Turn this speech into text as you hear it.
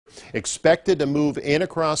expected to move in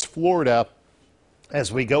across Florida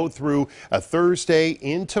as we go through a Thursday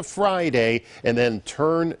into Friday and then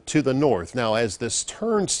turn to the north. Now, as this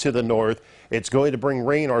turns to the north, it's going to bring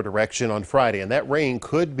rain our direction on Friday, and that rain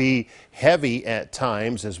could be heavy at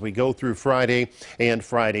times as we go through Friday and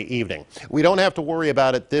Friday evening. We don't have to worry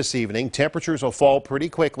about it this evening. Temperatures will fall pretty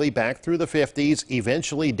quickly back through the 50s,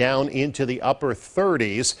 eventually down into the upper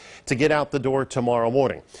 30s to get out the door tomorrow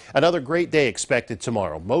morning. Another great day expected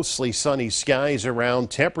tomorrow. Mostly sunny skies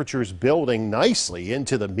around, temperatures building nicely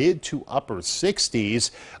into the mid to upper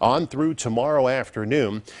 60s on through tomorrow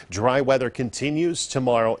afternoon. Dry weather continues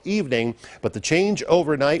tomorrow evening, but the change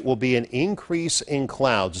overnight will be an increase in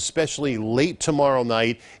clouds, especially late tomorrow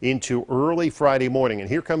night into early Friday morning. And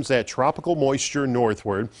here comes that tropical moisture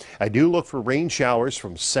northward. I do look for rain showers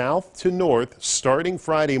from south to north starting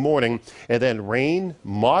Friday morning, and then rain,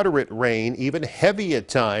 moderate rain, even heavy at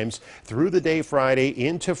times through the day Friday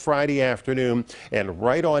into Friday afternoon and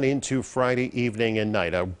right on into Friday evening and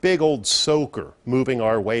night. A big old soaker moving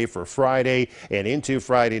our way for Friday and into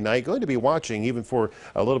Friday night. Going to be watching even for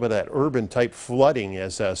a little bit of that urban type flooding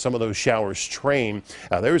as some of those showers train.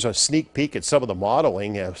 There's a sneak peek at some of the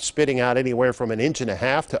modeling, spitting out anywhere from 1.5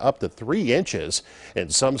 inches to up to 3 inches in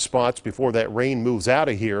some spots before that rain moves out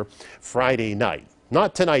of here Friday night.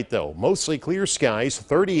 Not tonight though. Mostly clear skies,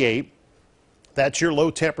 38. That's your low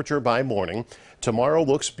temperature by morning. Tomorrow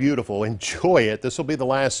looks beautiful. Enjoy it. This will be the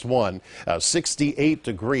last one. 68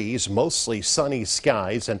 degrees, mostly sunny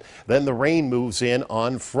skies, and then the rain moves in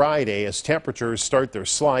on Friday as temperatures start their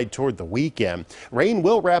slide toward the weekend. Rain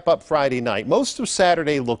will wrap up Friday night. Most of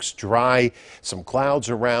Saturday looks dry. Some clouds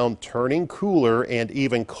around, turning cooler and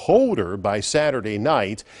even colder by Saturday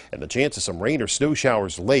night, and the chance of some rain or snow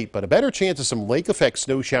showers late, but a better chance of some lake effect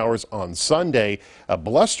snow showers on Sunday.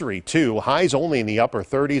 Blustery too. Highs only in the upper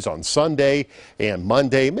 30s on Sunday and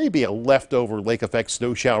Monday. Maybe a leftover lake effect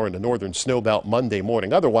snow shower in the northern snow belt Monday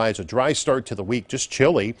morning. Otherwise, a dry start to the week, just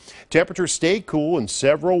chilly. Temperatures stay cool and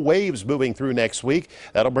several waves moving through next week.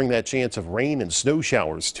 That'll bring that chance of rain and snow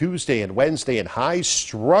showers Tuesday and Wednesday, and highs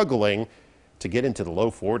struggling to get into the low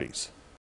 40s.